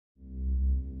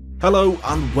Hello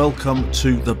and welcome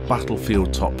to the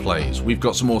Battlefield Top Plays. We've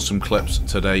got some awesome clips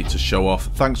today to show off.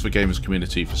 Thanks for Gamers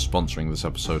Community for sponsoring this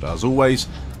episode as always.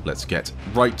 Let's get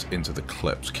right into the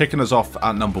clips. Kicking us off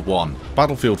at number 1,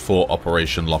 Battlefield 4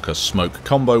 Operation Locker Smoke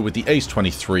combo with the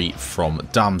Ace-23 from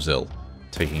Damzil,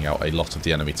 taking out a lot of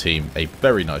the enemy team, a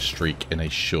very nice streak in a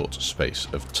short space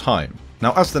of time.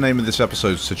 Now, as the name of this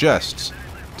episode suggests,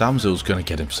 Damzil's going to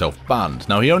get himself banned.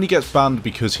 Now, he only gets banned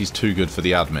because he's too good for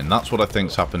the admin. That's what I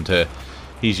think's happened here.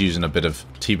 He's using a bit of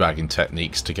teabagging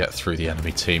techniques to get through the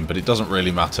enemy team, but it doesn't really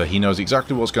matter. He knows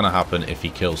exactly what's going to happen if he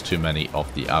kills too many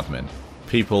of the admin.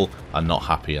 People are not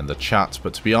happy in the chat,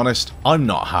 but to be honest, I'm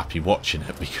not happy watching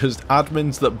it because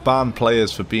admins that ban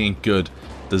players for being good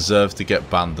deserve to get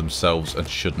banned themselves and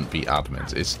shouldn't be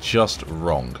admins. It's just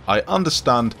wrong. I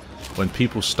understand when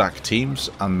people stack teams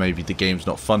and maybe the game's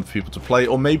not fun for people to play,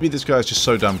 or maybe this guy's just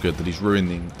so damn good that he's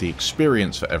ruining the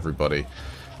experience for everybody.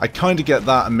 I kind of get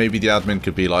that, and maybe the admin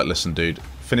could be like, listen dude,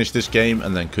 finish this game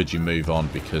and then could you move on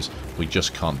because we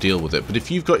just can't deal with it. But if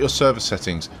you've got your server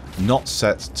settings not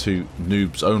set to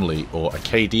noobs only or a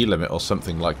KD limit or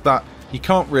something like that, you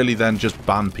can't really then just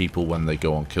ban people when they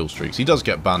go on kill streaks. He does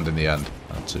get banned in the end.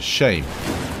 That's a shame.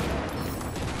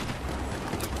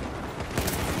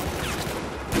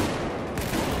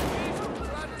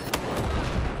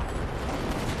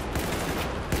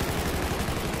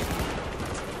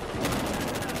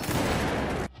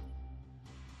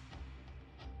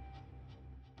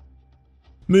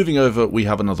 Moving over, we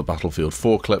have another Battlefield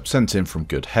 4 clip sent in from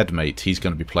Good Headmate. He's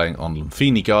going to be playing on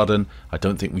Lumphini Garden. I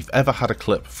don't think we've ever had a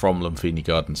clip from Lumphini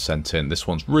Garden sent in. This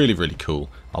one's really, really cool.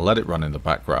 I'll let it run in the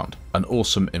background. An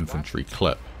awesome infantry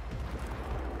clip.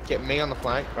 Get me on the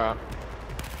flank, bro.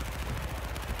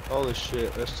 Holy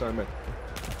shit, there's so many.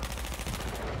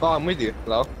 Oh, I'm with you,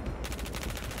 hello.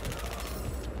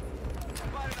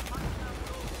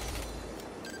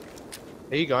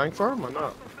 Are you going for him or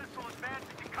not?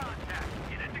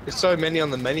 There's so many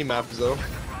on the mini-map as well.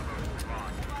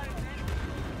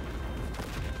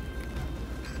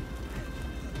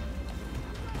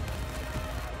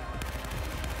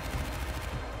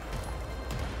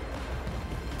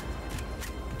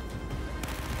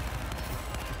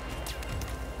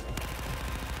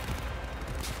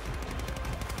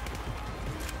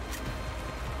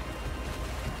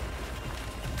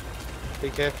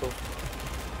 Be careful.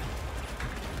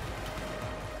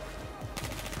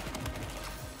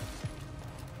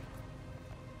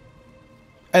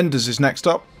 Enders is next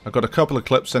up. I got a couple of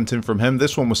clips sent in from him.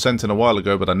 This one was sent in a while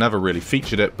ago, but I never really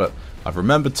featured it, but I've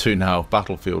remembered to now.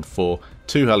 Battlefield 4,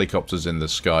 2 helicopters in the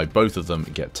sky. Both of them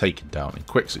get taken down in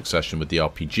quick succession with the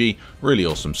RPG. Really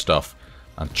awesome stuff,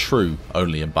 and true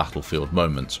only in Battlefield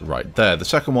moments right there. The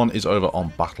second one is over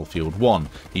on Battlefield 1.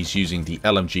 He's using the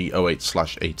LMG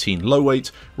 08/18 low weight,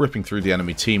 ripping through the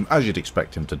enemy team as you'd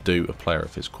expect him to do, a player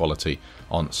of his quality,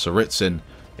 on Tsaritsyn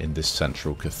in this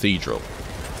central cathedral.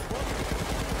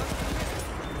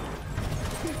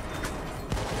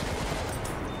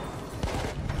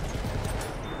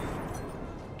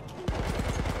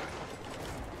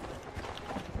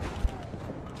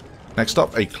 Next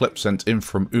up, a clip sent in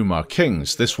from Umar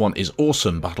Kings. This one is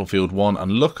awesome, Battlefield 1,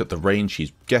 and look at the range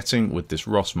he's getting with this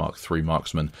Ross Mark III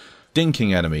marksman,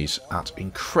 dinking enemies at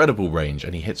incredible range,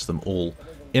 and he hits them all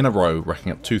in a row,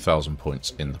 racking up 2,000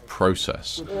 points in the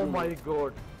process. Oh my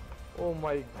god. Oh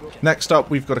my god. Next up,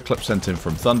 we've got a clip sent in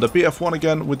from Thunder, BF1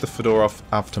 again with the Fedorov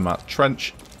Aftermath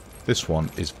Trench. This one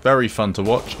is very fun to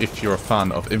watch if you're a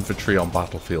fan of infantry on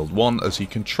Battlefield 1, as he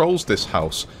controls this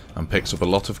house and picks up a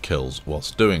lot of kills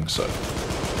whilst doing so.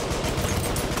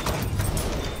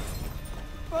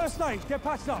 First aid, get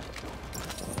patched up.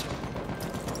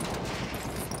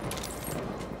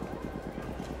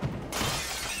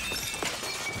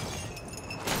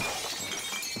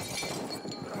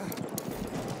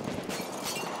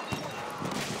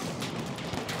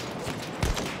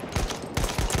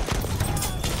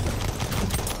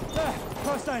 There,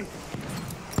 first aid.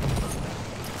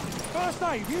 First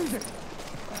aid, use it.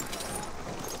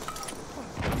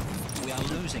 We are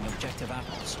losing objective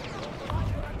apples.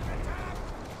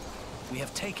 We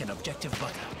have taken objective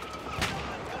butter.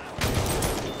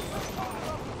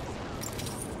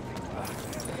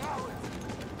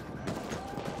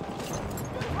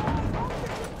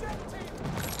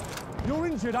 You're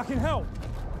injured, I can help.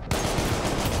 We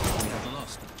have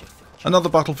lost objective. Another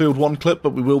Battlefield 1 clip, but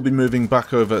we will be moving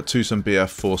back over to some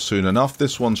BF4 soon enough.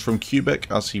 This one's from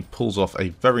Jkhjk as he pulls off a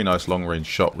very nice long-range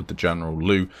shot with the General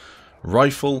Lu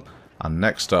rifle And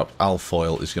next up,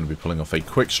 Alfoil is going to be pulling off a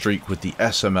quick streak with the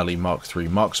SMLE Mark III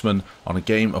Marksman on a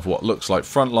game of what looks like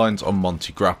front lines on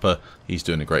Monte Grappa. He's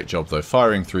doing a great job though,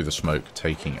 firing through the smoke,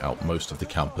 taking out most of the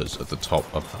campers at the top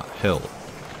of that hill.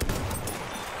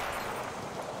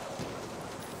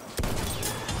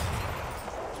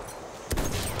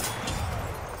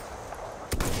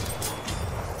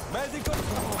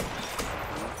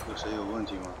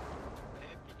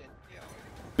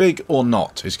 Big or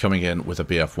Not is coming in with a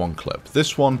BF1 clip.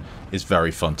 This one is very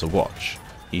fun to watch.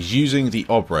 He's using the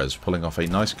Obrez, pulling off a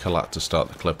nice collat to start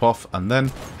the clip off, and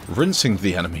then rinsing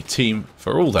the enemy team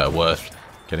for all they're worth,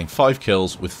 getting 5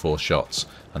 kills with 4 shots,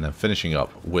 and then finishing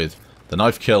up with the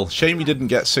knife kill. Shame he didn't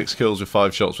get 6 kills with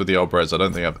 5 shots with the Obrez. I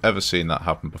don't think I've ever seen that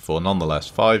happen before. Nonetheless,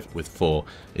 5 with 4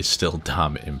 is still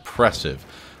damn impressive.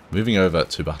 Moving over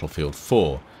to Battlefield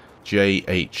 4.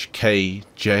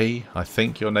 Jkhjk, I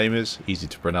think your name is. Easy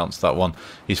to pronounce that one.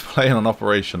 He's playing on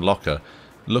Operation Locker,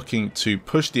 looking to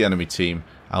push the enemy team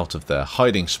out of their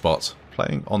hiding spot,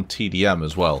 playing on TDM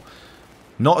as well.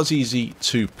 Not as easy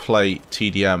to play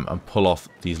TDM and pull off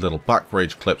these little back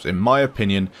rage clips, in my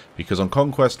opinion, because on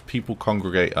Conquest people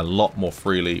congregate a lot more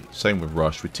freely. Same with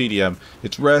Rush. With TDM,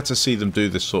 it's rare to see them do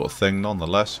this sort of thing.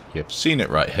 Nonetheless, you've seen it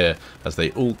right here as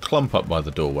they all clump up by the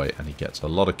doorway and he gets a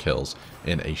lot of kills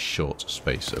in a short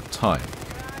space of time.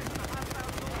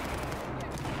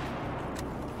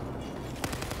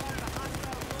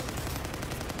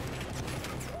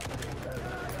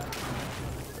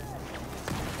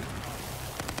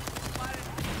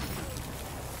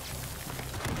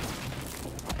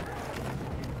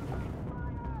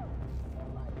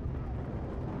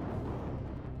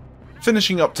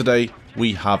 Finishing up today,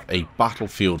 we have a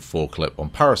Battlefield 4 clip on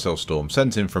Parasail Storm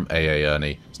sent in from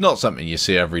AA-Ernie. It's not something you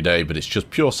see every day, but it's just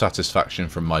pure satisfaction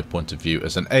from my point of view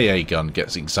as an AA gun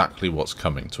gets exactly what's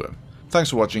coming to him.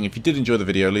 Thanks for watching. If you did enjoy the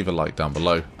video, leave a like down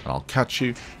below, and I'll catch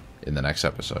you in the next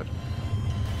episode.